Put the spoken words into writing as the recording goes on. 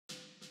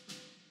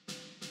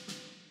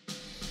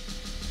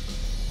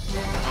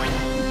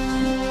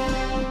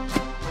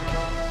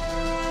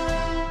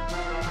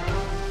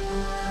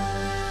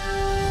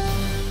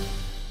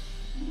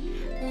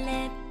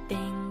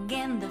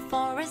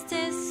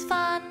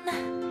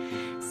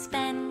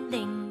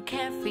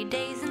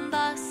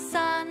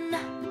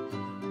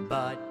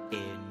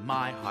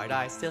heart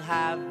I still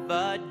have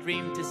a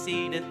dream to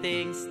see the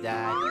things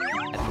that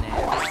I've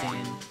never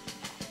seen.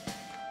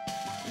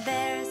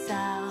 There's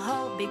a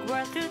whole big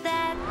world through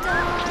that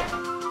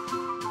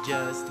door,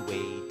 just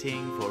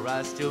waiting for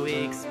us to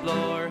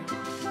explore.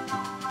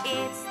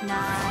 It's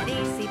not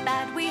easy,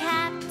 but we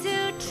have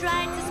to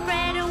try to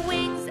spread our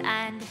wings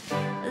and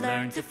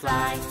learn to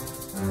fly.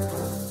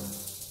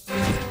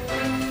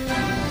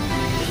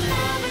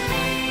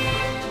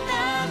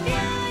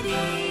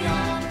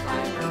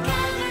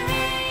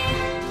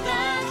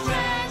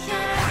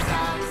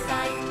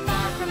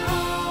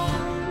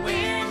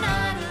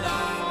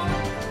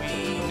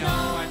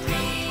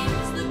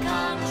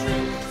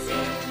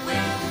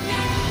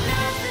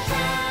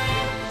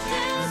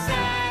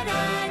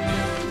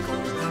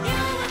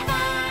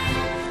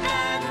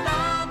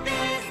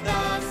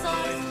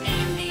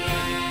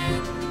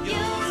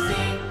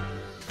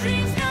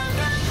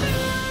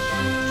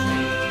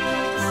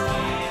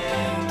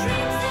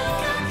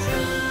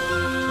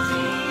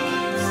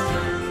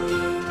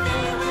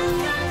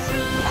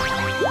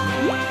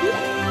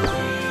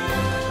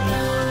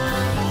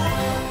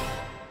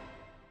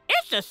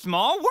 A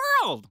small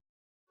world.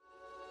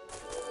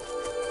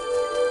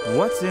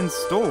 What's in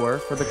store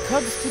for the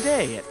Cubs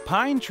today at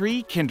Pine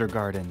Tree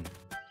Kindergarten?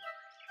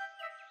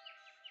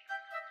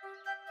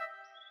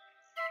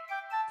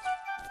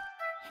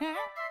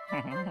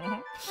 Hey,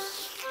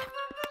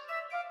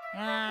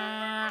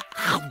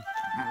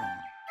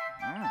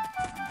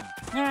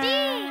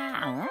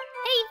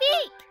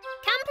 Vic!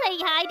 Come play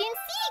hide and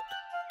seek!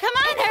 Come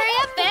on, hurry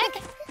up,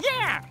 Vic!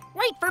 Yeah,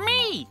 wait for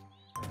me!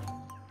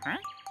 Huh?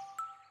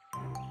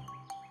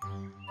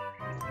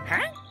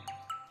 Huh?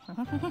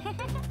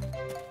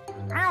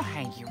 I'll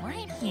hide you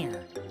right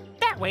here.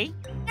 That way,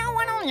 no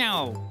one will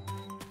know.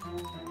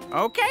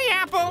 Okay,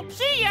 Apple,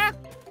 see ya!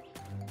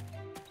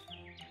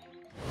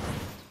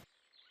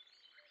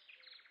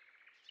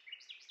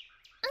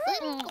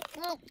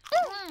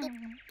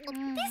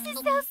 This is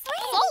so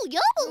sweet! Oh,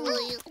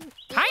 yummy!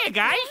 Hiya,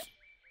 guys!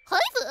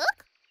 Hi,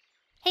 Vic!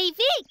 Hey,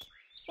 Vic!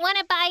 Want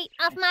a bite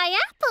of my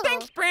apple?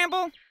 Thanks,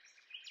 Bramble.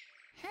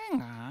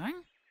 Hang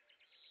on.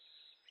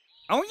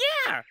 Oh,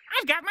 yeah!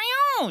 I've got my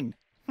own!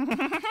 Vic,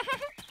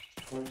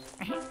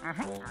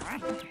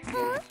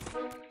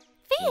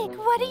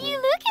 what are you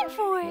looking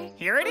for?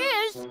 Here it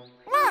is.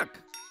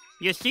 Look!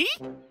 You see?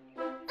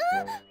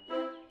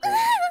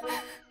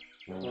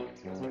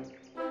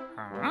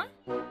 Huh?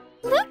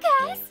 Look,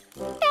 guys!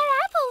 That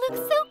apple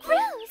looks so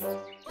gross!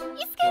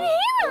 It's got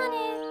hair on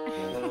it!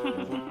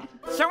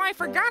 So I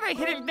forgot I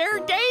hid it there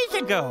days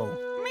ago.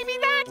 Maybe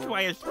that's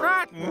why it's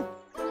rotten.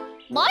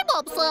 My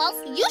mom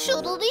says you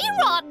shouldn't eat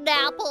rotten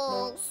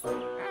apples.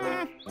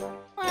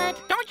 But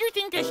don't you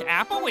think this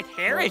apple with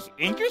hair is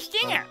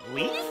interesting at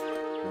least?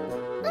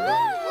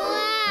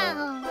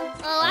 Wow!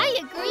 Oh, I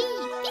agree.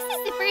 This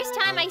is the first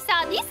time I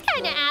saw this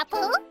kind of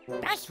apple.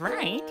 That's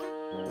right.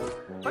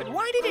 But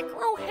why did it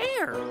grow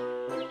hair?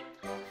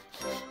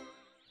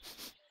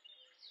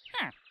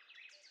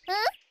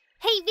 Huh?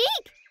 Hey,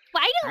 Vic,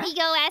 why don't we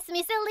go ask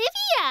Miss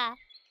Olivia?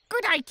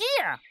 Good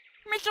idea.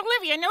 Miss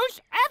Olivia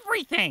knows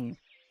everything.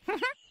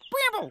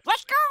 Bramble,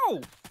 let's go!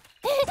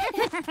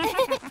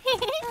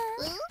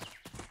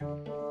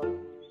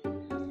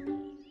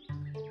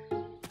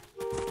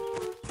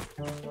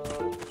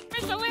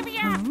 Miss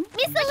Olivia!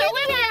 Miss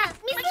Olivia!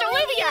 Miss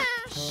Olivia!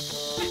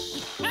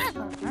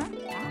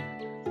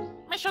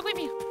 Miss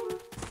Olivia!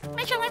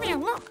 Miss Olivia,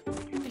 look!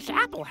 This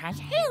apple has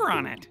hair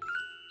on it.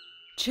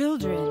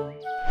 Children,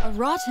 a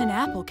rotten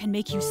apple can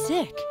make you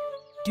sick.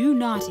 Do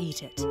not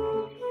eat it.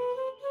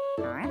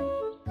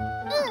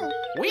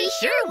 We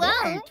sure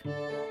won't!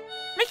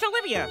 Miss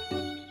Olivia,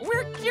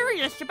 we're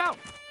curious about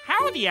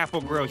how the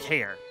apple grows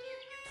hair.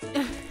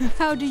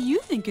 How do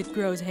you think it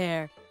grows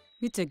hair?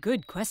 It's a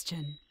good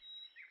question.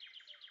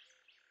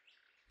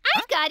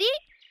 I've got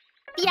it!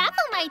 The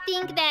apple might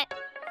think that,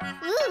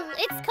 ooh,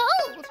 it's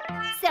cold.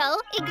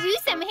 So it grew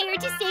some hair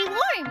to stay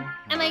warm.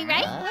 Am I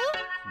right?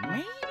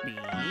 Maybe.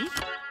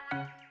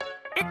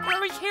 It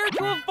grows hair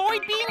to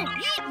avoid being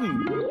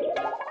eaten.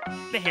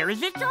 The hair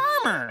is its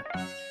armor.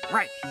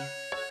 Right.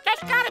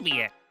 That's gotta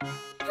be it.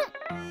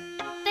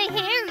 The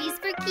hair is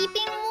for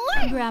keeping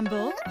warm.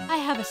 Bramble, I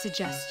have a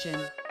suggestion.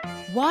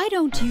 Why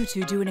don't you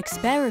two do an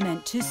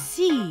experiment to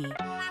see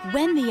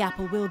when the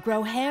apple will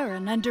grow hair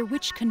and under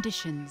which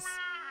conditions?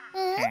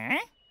 Huh?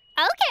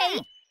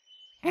 Okay.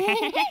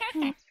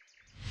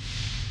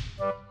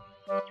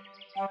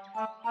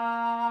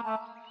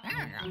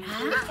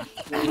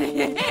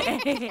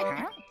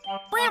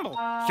 Bramble,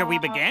 shall we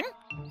begin?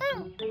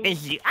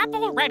 Is the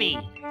apple ready?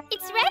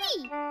 It's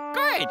ready.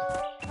 Good.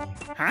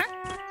 Huh?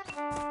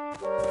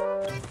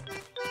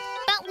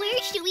 But where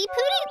should we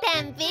put it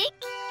then, Vic?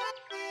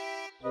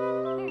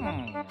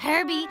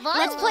 Herbie,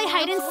 let's play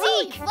hide and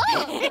seek.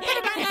 Put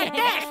it on that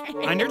desk,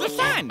 under the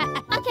sun.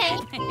 Okay.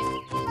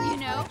 You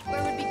know,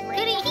 where would be great?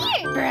 Put it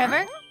here.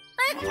 Forever?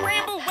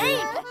 Bramble,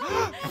 wait.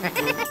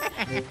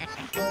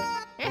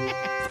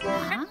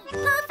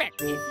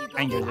 Perfect.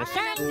 Under the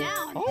sun.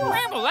 Down. Oh,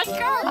 Bramble, let's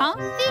go. Huh?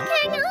 Vic,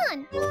 hang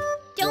on.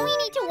 Don't we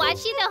need to wipe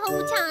watched it the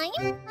whole time?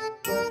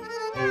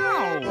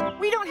 No,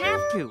 we don't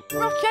have to.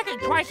 We'll check it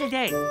twice a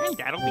day, and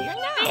that'll be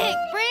enough.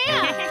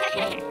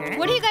 Bram!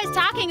 What are you guys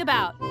talking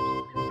about?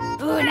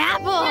 Ooh, an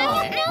apple!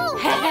 No,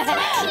 don't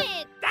touch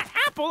it! That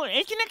apple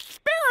is an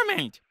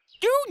experiment.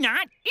 Do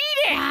not eat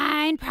it.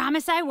 Fine,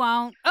 promise I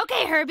won't.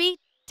 Okay, Herbie,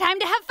 time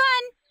to have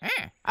fun.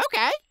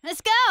 Okay.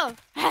 Let's go.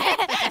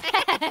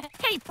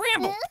 Hey,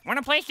 Bramble, want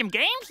to play some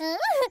games? Okay.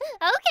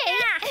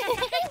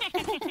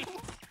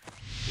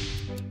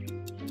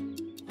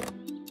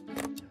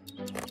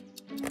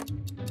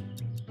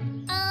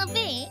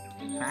 Vic,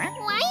 Huh?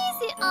 why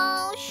is it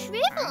all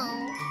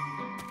shriveled?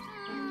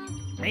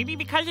 Maybe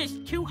because it's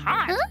too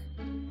hot. Huh?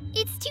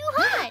 It's too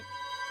hot.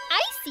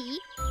 I see.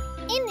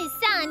 In the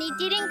sun, it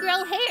didn't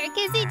grow hair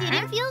because it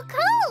didn't feel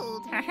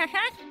cold.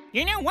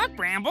 You know what,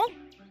 Bramble?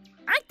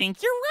 I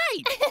think you're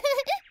right.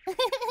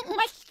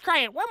 Let's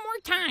try it one more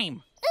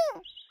time.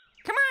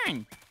 Come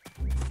on.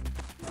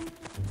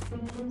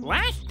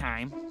 Last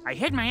time, I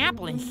hid my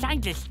apple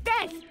inside this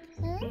desk.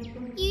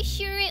 You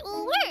sure it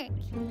will work?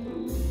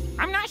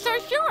 I'm not so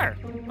sure.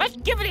 Let's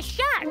give it a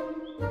shot.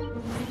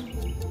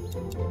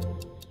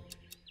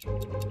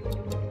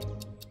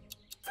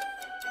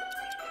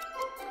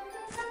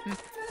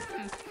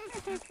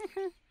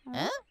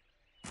 Huh?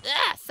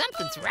 Ah,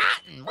 something's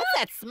rotten. What's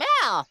that smell?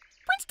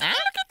 Huh?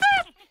 Look at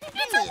that.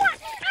 It's a what?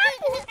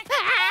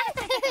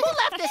 Who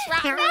left this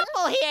rotten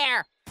apple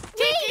here?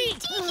 Tiki!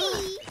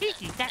 Tiki!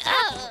 Tiki, that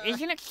apple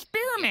is an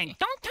experiment.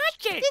 Don't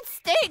touch it. It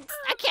stinks.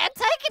 I can't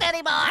take it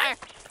anymore.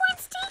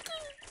 What's Tiki?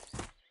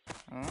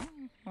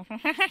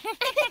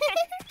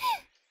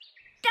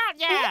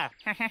 Gotcha!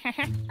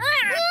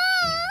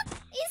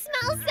 It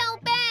smells so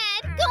bad.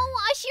 Go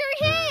wash your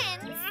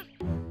hands.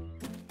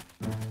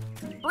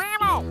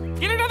 Bramble,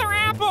 get another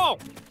apple.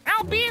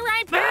 I'll be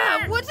right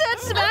back. What's that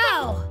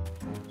smell?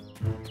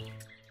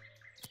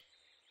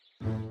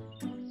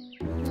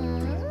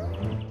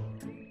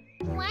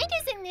 Why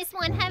doesn't this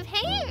one have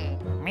hair?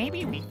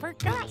 Maybe we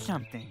forgot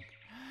something.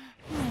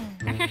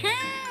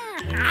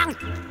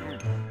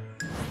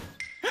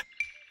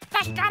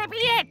 That's gotta be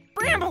it!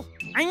 Bramble!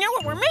 I know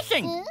what we're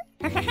missing!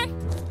 Big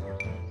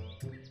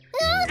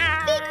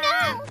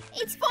no!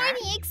 It's for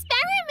the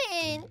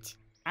experiment.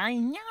 I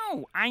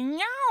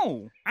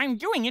know! I'm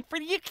doing it for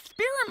the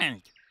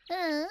experiment.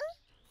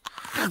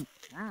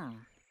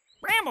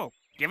 Bramble,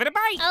 give it a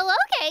bite. Oh,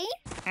 okay.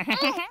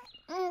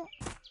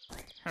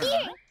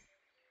 Here.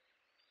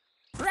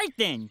 Right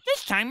then,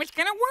 this time it's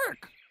gonna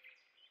work.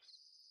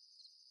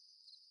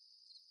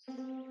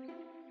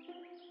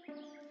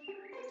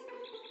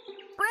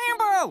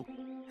 Bramble!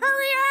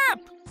 Hurry up!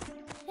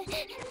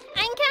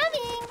 I'm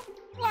coming.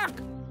 Look,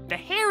 the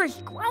hair is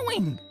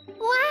growing.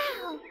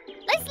 Wow.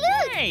 Let's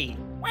look. Hey,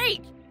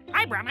 wait!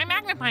 I brought my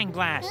magnifying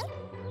glass.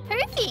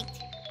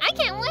 Perfect. I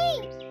can't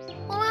wait.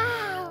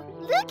 Wow.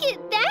 Look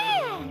at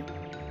that.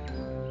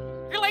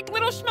 They're like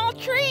little small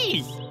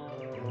trees.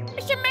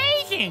 It's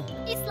amazing.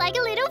 It's like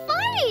a little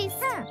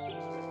forest.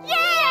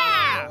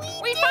 Yeah!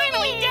 We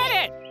finally did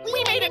it!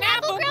 We made an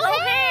apple grow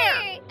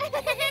hair!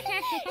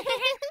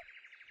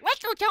 Let's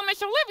go tell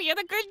Miss Olivia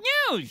the good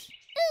news.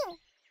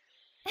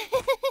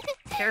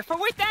 Careful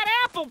with that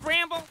apple,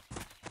 Bramble.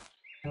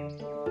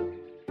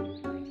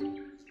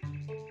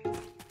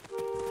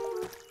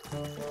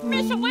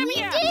 Miss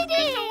Olivia! We did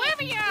Miss it!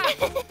 Olivia!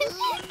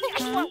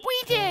 That's what we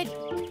did.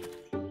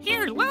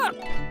 Here, look.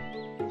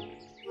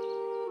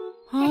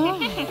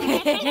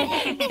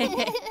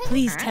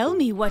 Please tell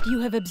me what you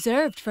have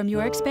observed from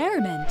your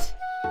experiment.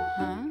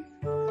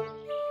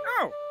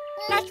 Oh,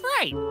 that's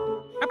right.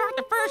 About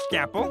the first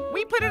apple,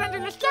 we put it under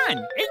the sun.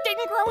 It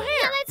didn't grow Yeah,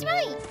 hair. that's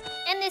right.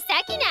 And the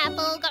second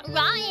apple got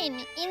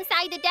rotten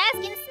inside the desk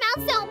and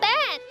smelled so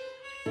bad.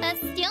 But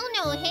still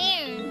no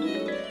hair.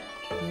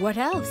 What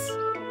else?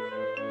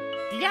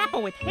 The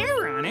apple with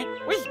hair on it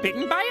was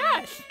bitten by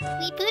us.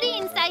 We put it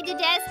inside the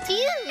desk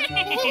too.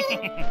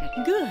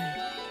 Good.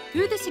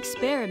 Through this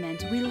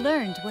experiment, we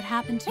learned what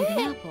happened to the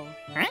apple.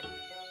 Huh?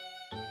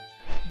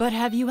 But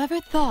have you ever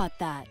thought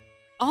that,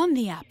 on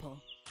the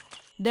apple,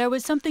 there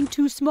was something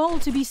too small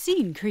to be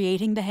seen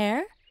creating the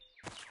hair?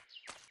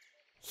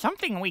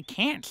 Something we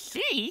can't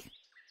see?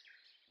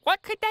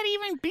 What could that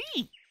even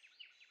be?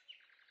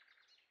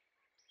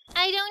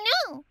 I don't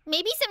know.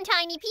 Maybe some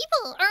tiny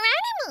people or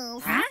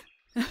animals. Huh?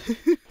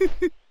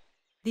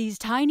 These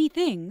tiny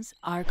things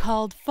are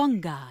called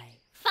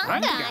fungi.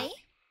 Fungi?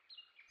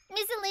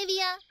 Miss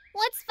Olivia,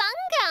 what's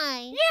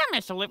fungi? Yeah,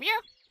 Miss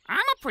Olivia. I'm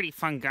a pretty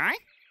fun guy.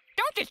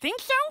 Don't you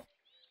think so?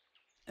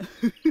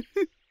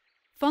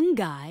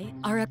 Fungi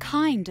are a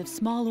kind of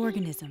small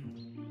organism.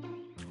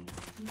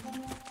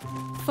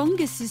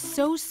 Fungus is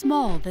so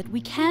small that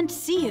we can't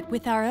see it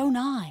with our own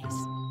eyes.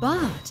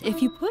 But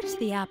if you put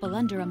the apple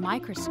under a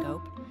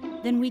microscope,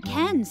 then we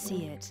can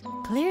see it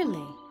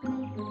clearly.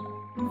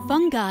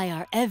 Fungi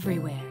are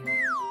everywhere.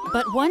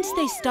 But once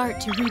they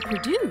start to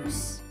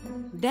reproduce,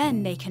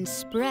 then they can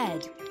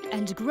spread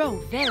and grow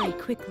very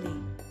quickly.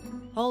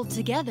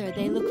 Altogether,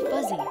 they look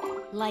fuzzy,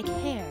 like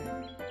hair.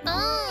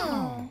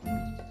 Oh.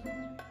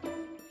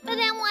 But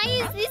then why Why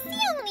is this the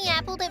only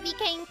apple that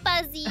became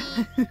fuzzy?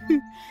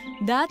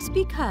 That's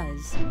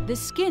because the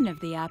skin of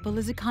the apple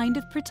is a kind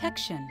of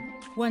protection.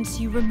 Once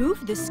you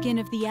remove the skin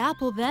of the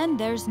apple, then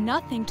there's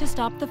nothing to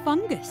stop the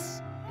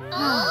fungus.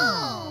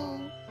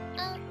 Oh.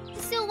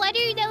 So what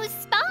are those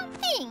spot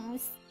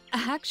things?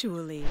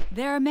 Actually,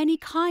 there are many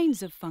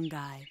kinds of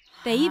fungi.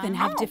 They even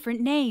have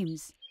different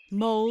names.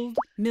 Mold,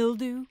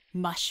 mildew,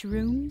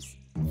 mushrooms.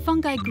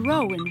 Fungi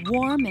grow in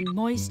warm and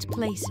moist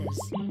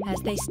places.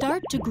 As they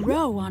start to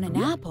grow on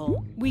an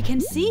apple, we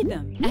can see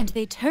them, and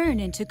they turn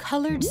into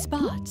colored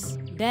spots.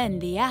 Then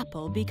the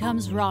apple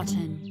becomes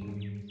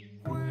rotten.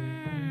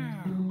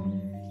 Wow.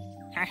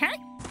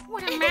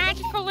 What a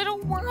magical little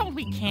world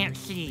we can't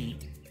see.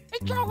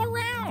 It's all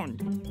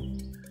around.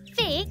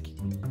 Fig,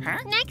 Huh?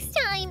 next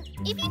time,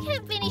 if you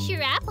can't finish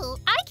your apple,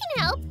 I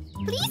can help.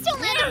 Please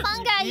don't let the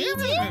fungi eat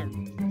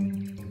it.